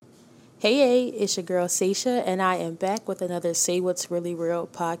Hey, it's your girl Seisha, and I am back with another Say What's Really Real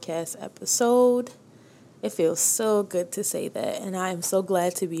podcast episode. It feels so good to say that, and I am so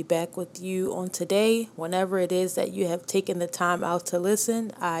glad to be back with you on today. Whenever it is that you have taken the time out to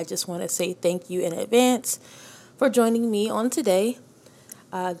listen, I just want to say thank you in advance for joining me on today.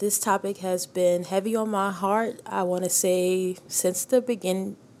 This topic has been heavy on my heart. I want to say since the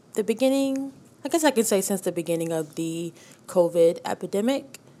beginning. I guess I can say since the beginning of the COVID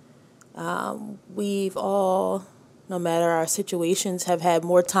epidemic. We've all, no matter our situations, have had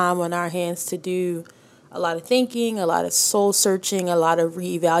more time on our hands to do a lot of thinking, a lot of soul searching, a lot of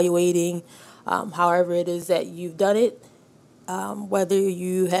reevaluating. However, it is that you've done it, whether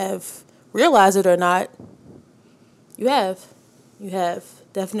you have realized it or not, you have. You have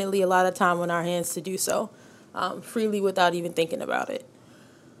definitely a lot of time on our hands to do so, freely without even thinking about it.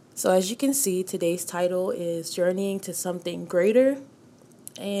 So, as you can see, today's title is Journeying to Something Greater.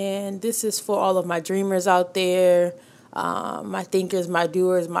 And this is for all of my dreamers out there, my thinkers, my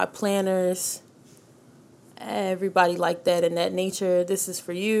doers, my planners, everybody like that in that nature. This is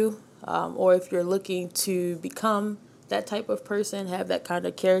for you. Or if you're looking to become that type of person, have that kind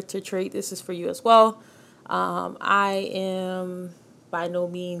of character trait, this is for you as well. I am by no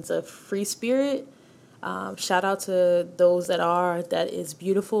means a free spirit. Shout out to those that are. That is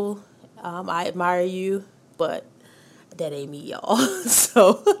beautiful. I admire you, but that ain't me, y'all.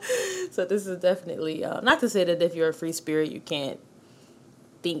 So this is definitely not to say that if you're a free spirit, you can't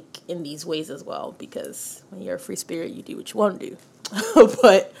think in these ways as well. Because when you're a free spirit, you do what you want to do.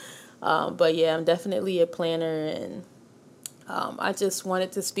 But yeah, I'm definitely a planner, and I just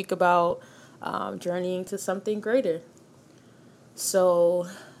wanted to speak about journeying to something greater. So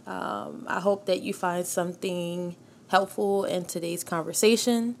I hope that you find something helpful in today's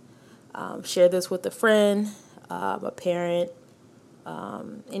conversation. Share this with a friend, a parent,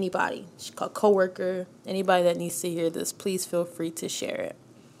 anybody, a coworker, anybody that needs to hear this. Please feel free to share it.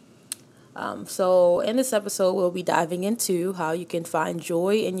 So in this episode, we'll be diving into how you can find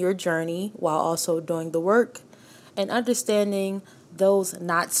joy in your journey while also doing the work and understanding those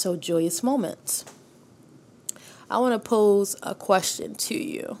not so joyous moments. I want to pose a question to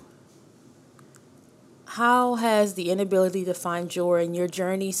you. How has the inability to find joy in your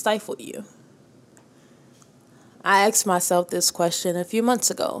journey stifled you? I asked myself this question a few months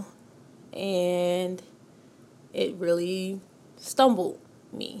ago, and it really stifled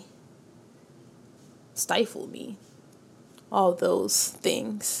me, all those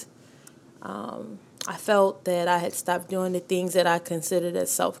things. I felt that I had stopped doing the things that I considered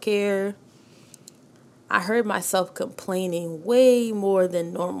as self-care. I heard myself complaining way more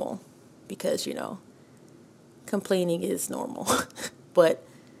than normal because, complaining is normal. But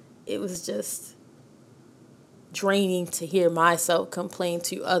it was just draining to hear myself complain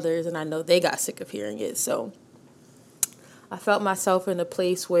to others, and I know they got sick of hearing it. So I felt myself in a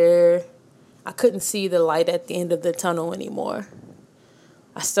place where I couldn't see the light at the end of the tunnel anymore.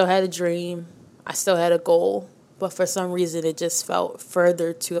 I still had a dream. I still had a goal, but for some reason it just felt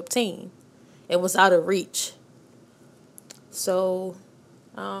further to obtain. It was out of reach. So,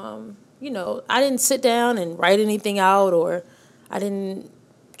 I didn't sit down and write anything out, or I didn't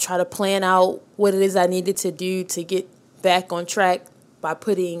try to plan out what it is I needed to do to get back on track by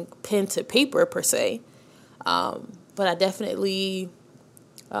putting pen to paper per se. But I definitely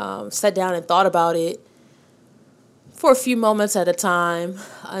sat down and thought about it for a few moments at a time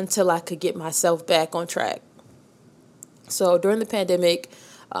until I could get myself back on track. So during the pandemic,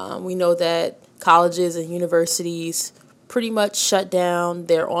 we know that colleges and universities pretty much shut down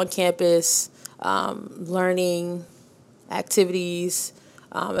their on-campus learning activities,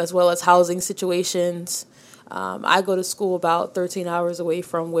 as well as housing situations. I go to school about 13 hours away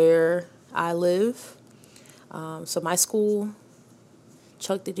from where I live. So my school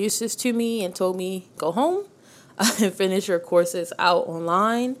chucked the deuces to me and told me, go home and finish your courses out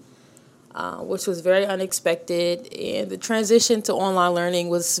online, which was very unexpected. And the transition to online learning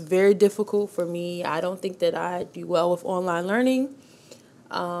was very difficult for me. I don't think that I do well with online learning.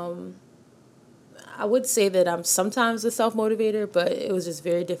 I would say that I'm sometimes a self-motivator, but it was just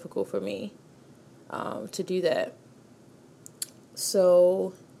very difficult for me to do that.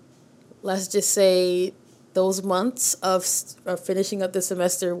 So let's just say those months of finishing up the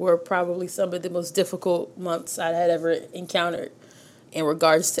semester were probably some of the most difficult months I had ever encountered in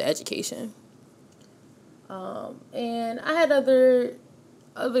regards to education. And I had other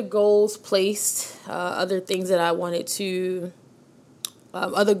goals placed, other goals that I wanted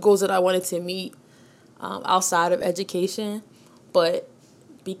to meet outside of education, but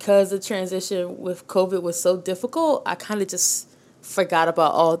because the transition with COVID was so difficult, I kind of just forgot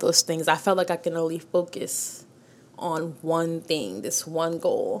about all those things. I felt like I can only focus on one thing, this one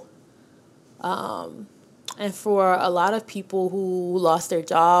goal. And for a lot of people who lost their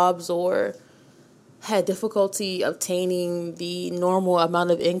jobs or had difficulty obtaining the normal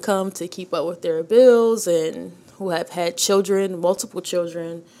amount of income to keep up with their bills, and who have had children, multiple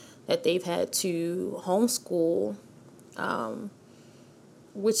children, that they've had to homeschool,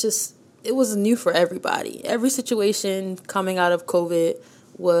 which is, it was new for everybody. Every situation coming out of COVID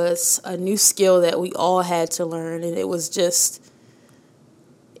was a new skill that we all had to learn, and it was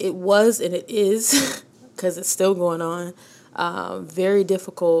and it is, because it's still going on, very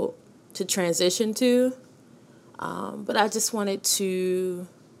difficult to transition to. But I just wanted to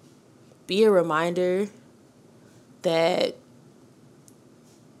be a reminder that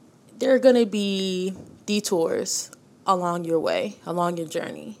there are going to be detours along your way, along your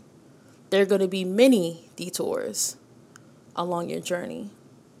journey. There are going to be many detours along your journey.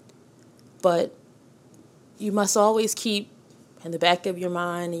 But you must always keep in the back of your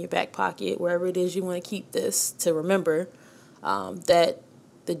mind, in your back pocket, wherever it is you want to keep this, to remember that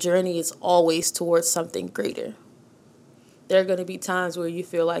the journey is always towards something greater. There are going to be times where you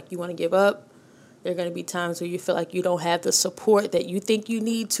feel like you want to give up. There are going to be times where you feel like you don't have the support that you think you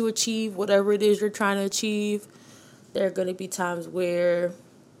need to achieve whatever it is you're trying to achieve. There are going to be times where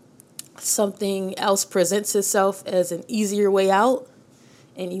something else presents itself as an easier way out,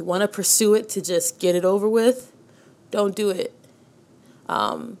 and you want to pursue it to just get it over with. Don't do it.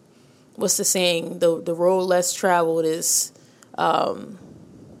 What's the saying? The road less traveled is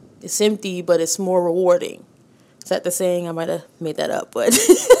it's empty, but it's more rewarding. Is that the saying? I might have made that up, but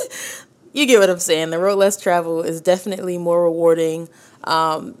you get what I'm saying. The road less traveled is definitely more rewarding,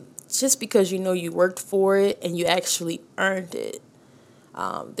 just because you know you worked for it and you actually earned it.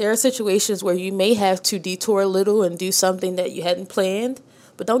 There are situations where you may have to detour a little and do something that you hadn't planned,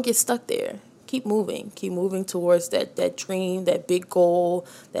 but don't get stuck there. Keep moving towards that dream, that big goal,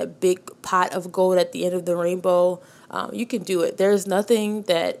 that big pot of gold at the end of the rainbow. You can do it. There's nothing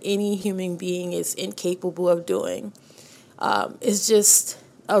that any human being is incapable of doing. It's just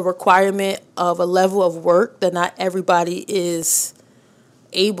a requirement of a level of work that not everybody is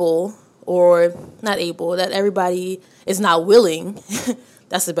able, or not able, that everybody is not willing.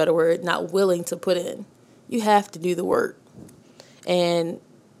 That's a better word, not willing to put in. You have to do the work. And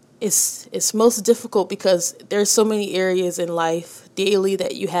it's most difficult because there's so many areas in life daily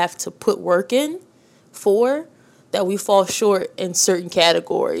that you have to put work in for, that we fall short in certain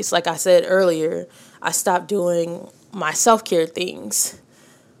categories. Like I said earlier, I stopped doing my self-care things,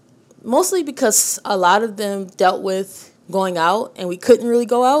 mostly because a lot of them dealt with going out and we couldn't really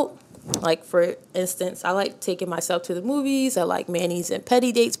go out. Like, for instance, I like taking myself to the movies. I like manis and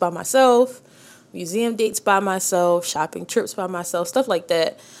petty dates by myself, museum dates by myself, shopping trips by myself, stuff like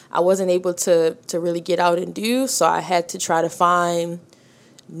that. I wasn't able to really get out and do, so I had to try to find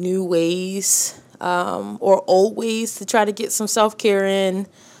new ways, or old ways to try to get some self-care in.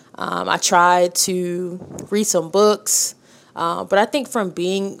 I tried to read some books, but I think from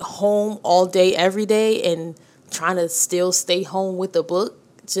being home all day, every day, and trying to still stay home with a book,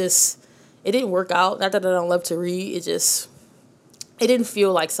 it didn't work out. Not that I don't love to read, it didn't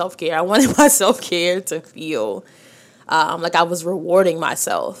feel like self-care. I wanted my self-care to feel like I was rewarding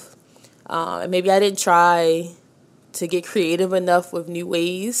myself. And maybe I didn't try to get creative enough with new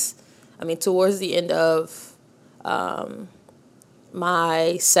ways. I mean, towards the end of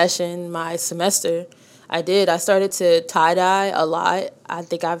my semester, I started to tie-dye a lot. I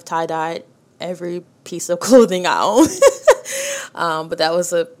think I've tie-dyed every piece of clothing I own. But that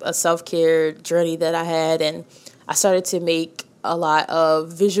was a self-care journey that I had, and I started to make a lot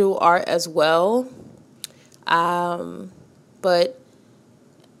of visual art as well. But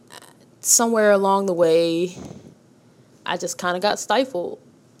somewhere along the way, I just kind of got stifled,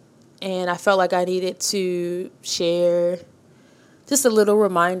 and I felt like I needed to share just a little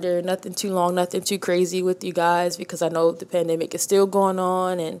reminder, nothing too long, nothing too crazy with you guys, because I know the pandemic is still going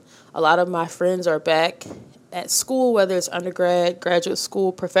on, and a lot of my friends are back at school, whether it's undergrad, graduate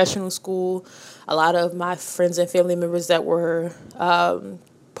school, professional school. A lot of my friends and family members that were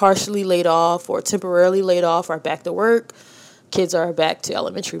partially laid off or temporarily laid off are back to work. Kids are back to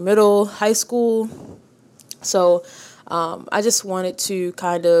elementary, middle, high school. So I just wanted to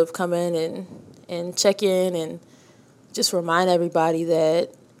kind of come in and check in and just remind everybody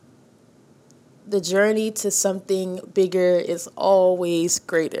that the journey to something bigger is always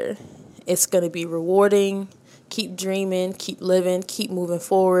greater. It's going to be rewarding. Keep dreaming, keep living, keep moving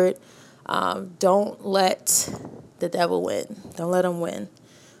forward. Don't let the devil win. Don't let him win.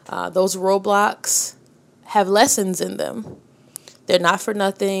 Those roadblocks have lessons in them. They're not for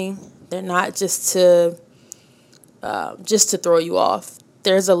nothing. They're not just to throw you off.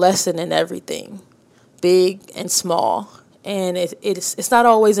 There's a lesson in everything, big and small. And it's not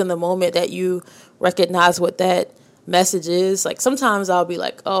always in the moment that you recognize what that message is. Like sometimes I'll be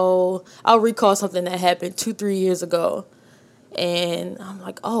like, oh, I'll recall something that happened 2-3 years ago. And I'm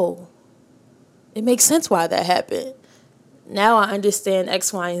like, oh, it makes sense why that happened. Now I understand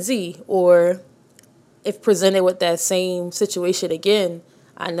X, Y, and Z. Or if presented with that same situation again,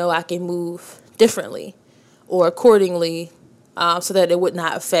 I know I can move differently or accordingly, so that it would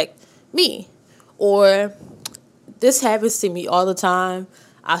not affect me. Or this happens to me all the time.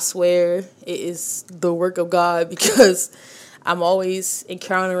 I swear it is the work of God because I'm always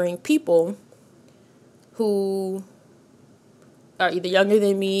encountering people who are either younger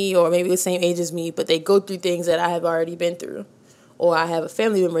than me or maybe the same age as me, but they go through things that I have already been through. Or I have a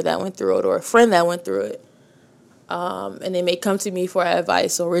family member that went through it or a friend that went through it. And they may come to me for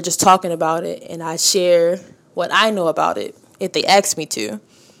advice or we're just talking about it and I share what I know about it if they ask me to.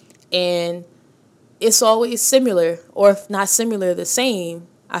 And it's always similar, or if not similar, the same.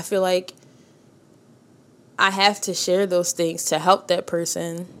 I feel like I have to share those things to help that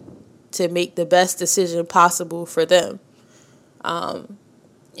person to make the best decision possible for them.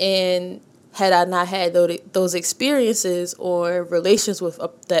 And had I not had those experiences or relations with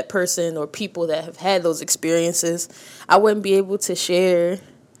that person or people that have had those experiences, I wouldn't be able to share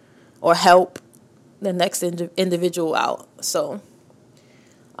or help the next individual out. So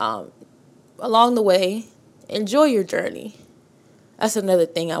along the way, enjoy your journey. That's another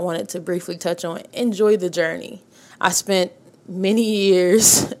thing I wanted to briefly touch on. Enjoy the journey. I spent many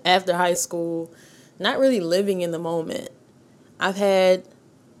years after high school not really living in the moment. I've had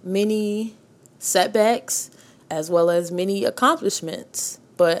many setbacks as well as many accomplishments,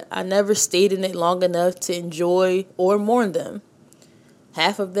 but I never stayed in it long enough to enjoy or mourn them.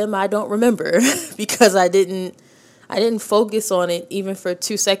 Half of them I don't remember because I didn't focus on it even for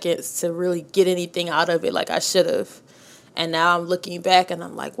 2 seconds to really get anything out of it like I should have. And now I'm looking back and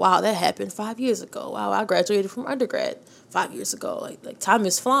I'm like, wow, that happened 5 years ago. Wow, I graduated from undergrad 5 years ago. Like time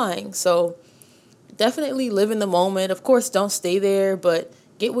is flying. So definitely live in the moment. Of course, don't stay there, but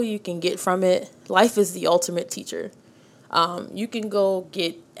get what you can get from it. Life is the ultimate teacher. You can go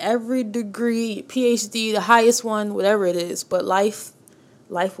get every degree, PhD, the highest one, whatever it is, but life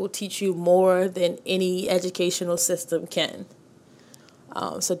will teach you more than any educational system can.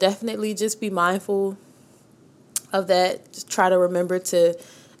 So definitely just be mindful of that. Just try to remember to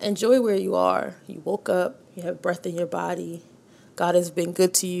enjoy where you are. You woke up, you have breath in your body. God has been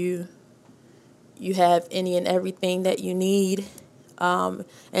good to you. You have any and everything that you need. And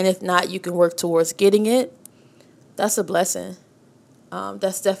if not, you can work towards getting it. That's a blessing.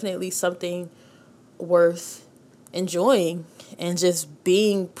 That's definitely something worth enjoying and just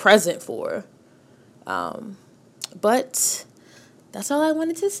being present for. But that's all I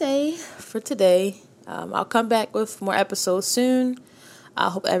wanted to say for today. I'll come back with more episodes soon. I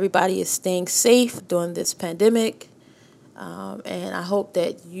hope everybody is staying safe during this pandemic. And I hope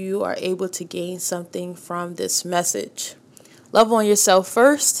that you are able to gain something from this message. Love on yourself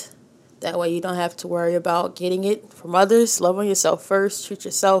first. That way you don't have to worry about getting it from others. Love on yourself first. Treat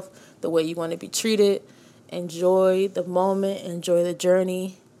yourself the way you want to be treated. Enjoy the moment. Enjoy the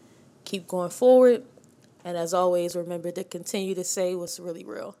journey. Keep going forward. And as always, remember to continue to say what's really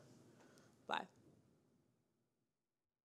real.